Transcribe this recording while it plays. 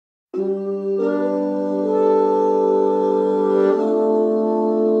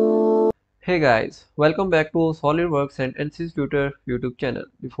Hey guys, welcome back to Solidworks and NC's Tutor YouTube channel.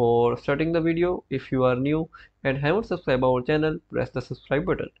 Before starting the video, if you are new and haven't subscribed our channel, press the subscribe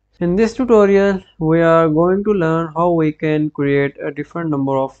button. In this tutorial, we are going to learn how we can create a different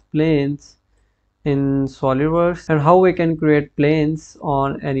number of planes in Solidworks and how we can create planes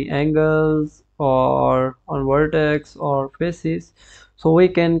on any angles or on vertex or faces. So we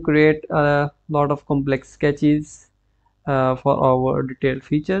can create a lot of complex sketches for our detailed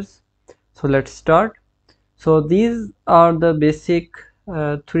features. So let's start. So these are the basic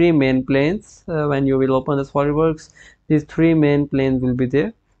three main planes. When you will open the SolidWorks, these three main planes will be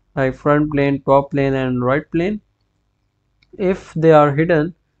there, like front plane, top plane and right plane. If they are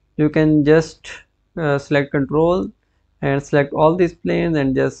hidden, you can just select control and select all these planes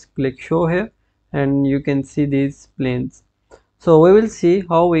and just click show here, and you can see these planes. So we will see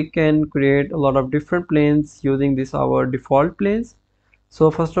how we can create a lot of different planes using this our default planes. So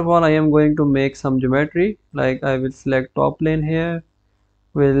first of all, I am going to make some geometry. Like I will select top plane here,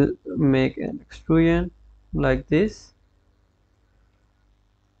 will make an extrusion like this.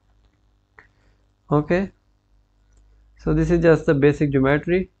 Okay, so this is just the basic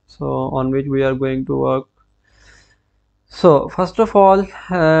geometry, so on which we are going to work. So first of all,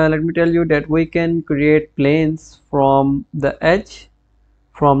 let me tell you that we can create planes from the edge,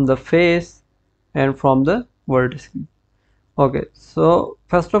 from the face and from the vertex. Okay, so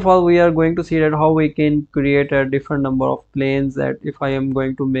first of all, we are going to see that how we can create a different number of planes. That if I am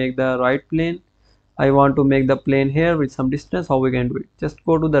going to make the right plane, I want to make the plane here with some distance, how we can do it? Just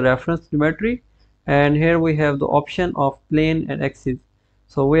go to the reference geometry, and here we have the option of plane and axis.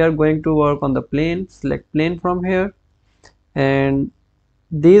 So we are going to work on the plane, select plane from here, and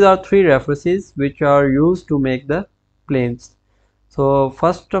these are three references which are used to make the planes. So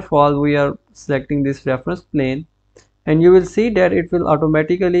first of all, we are selecting this reference plane, and you will see that it will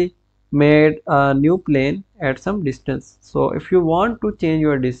automatically made a new plane at some distance. So if you want to change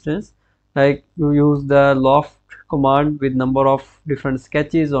your distance, like you use the loft command with number of different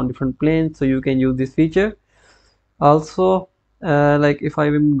sketches on different planes, so you can use this feature. Also, like if I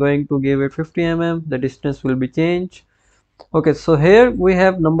am going to give it 50 mm, the distance will be changed. Okay, so here we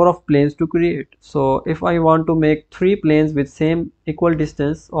have number of planes to create. So if I want to make three planes with same equal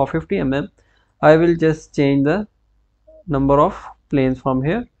distance of 50 mm, I will just change the number of planes from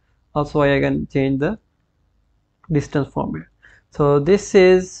here. Also I can change the distance from here. So this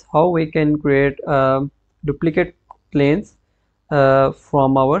is how we can create duplicate planes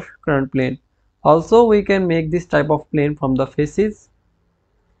from our current plane. Also we can make this type of plane from the faces.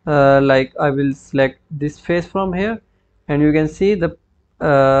 Like I will select this face from here, and you can see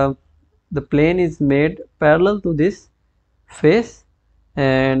uh, the plane is made parallel to this face,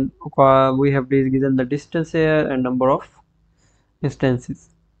 and we have given the distance here and number of instances.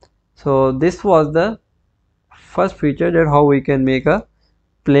 So this was the first feature, that how we can make a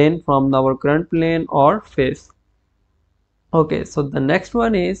plane from our current plane or face. Okay, so the next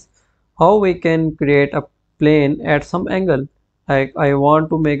one is how we can create a plane at some angle. Like I want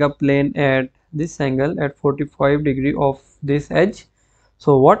to make a plane at this angle at 45 degree of this edge.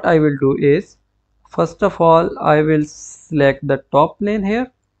 So what I will do is, first of all, I will select the top plane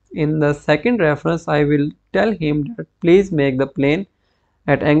here. In the second reference, I will tell him that please make the plane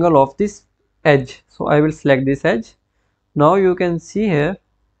at angle of this edge. So I will select this edge. Now you can see here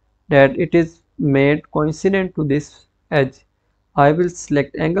that it is made coincident to this edge. I will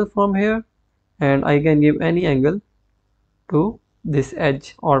select angle from here, and I can give any angle to this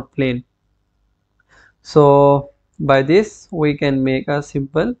edge or plane. So by this we can make a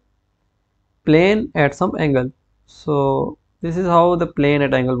simple plane at some angle. So this is how the plane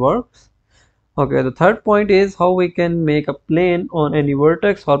at angle works. Okay, the third point is how we can make a plane on any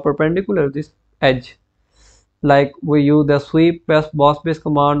vertex or perpendicular this edge. Like we use the sweep boss base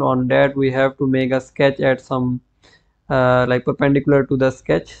command. On that we have to make a sketch at some like perpendicular to the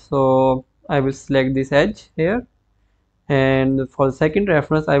sketch. So I will select this edge here, and for the second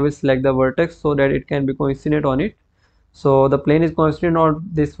reference I will select the vertex so that it can be coincident on it. So the plane is coincident on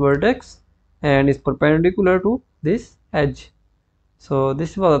this vertex and is perpendicular to this edge. So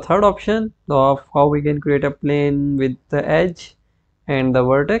this was the third option of how we can create a plane with the edge and the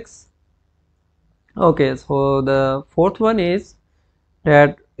vertex. Okay, so the fourth one is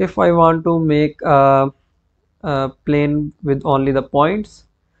that if I want to make a plane with only the points,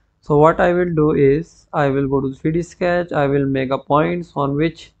 so what I will do is I will go to 3D sketch, I will make a points on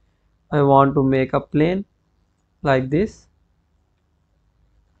which I want to make a plane like this.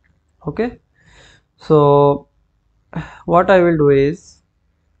 Okay, so what I will do is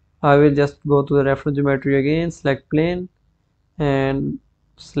I will just go to the reference geometry again, select plane, and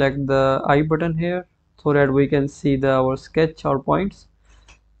select the I button here so that we can see our sketch or points.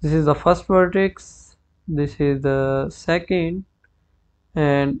 This is the first vertex, this is the second,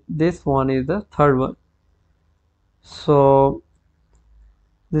 and this one is the third one. So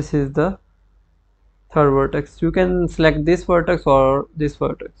this is the third vertex. You can select this vertex or this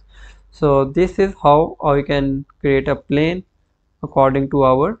vertex. So this is how I can create a plane according to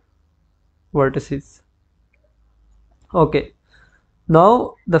our vertices. Okay,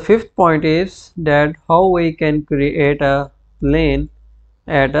 now the fifth point is that how we can create a plane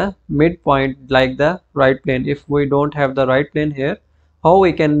at a midpoint like the right plane. If we don't have the right plane here, how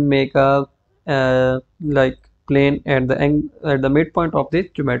we can make a like plane at the midpoint of this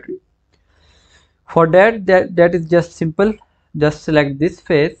geometry. For that is just simple. Just select this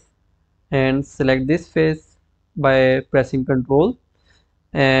face and select this face by pressing Ctrl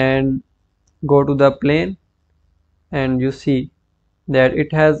and go to the plane, and you see that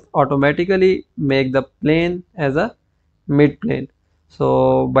it has automatically make the plane as a mid plane.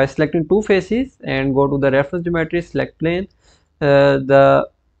 So by selecting two faces and go to the reference geometry, select plane, the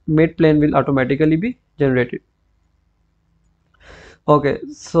mid plane will automatically be generated. Okay,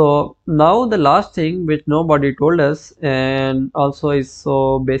 so now the last thing which nobody told us and also is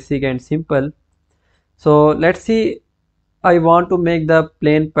so basic and simple. So let's see, I want to make the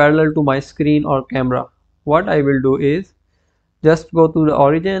plane parallel to my screen or camera. What I will do is just go to the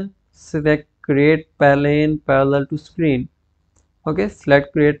origin, select create plane parallel to screen. Okay,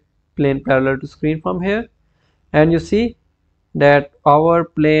 select create plane parallel to screen from here, and you see that our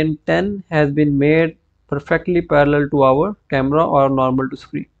plane 10 has been made perfectly parallel to our camera or normal to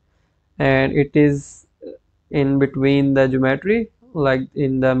screen, and it is in between the geometry, like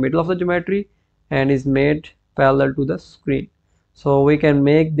in the middle of the geometry, and is made parallel to the screen. So we can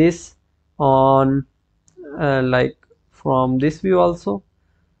make this on like from this view also,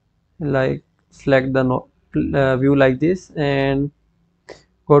 like select the view like this and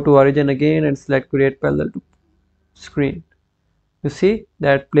go to origin again and select create parallel to screen. You see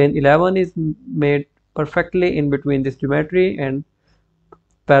that plane 11 is made perfectly in between this geometry and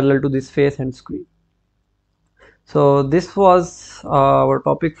parallel to this face and screen. So this was our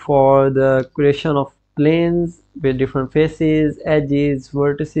topic for the creation of planes with different faces, edges,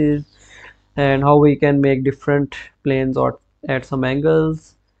 vertices, and how we can make different planes or at some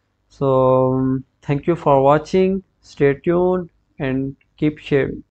angles. So thank you for watching, stay tuned and keep sharing.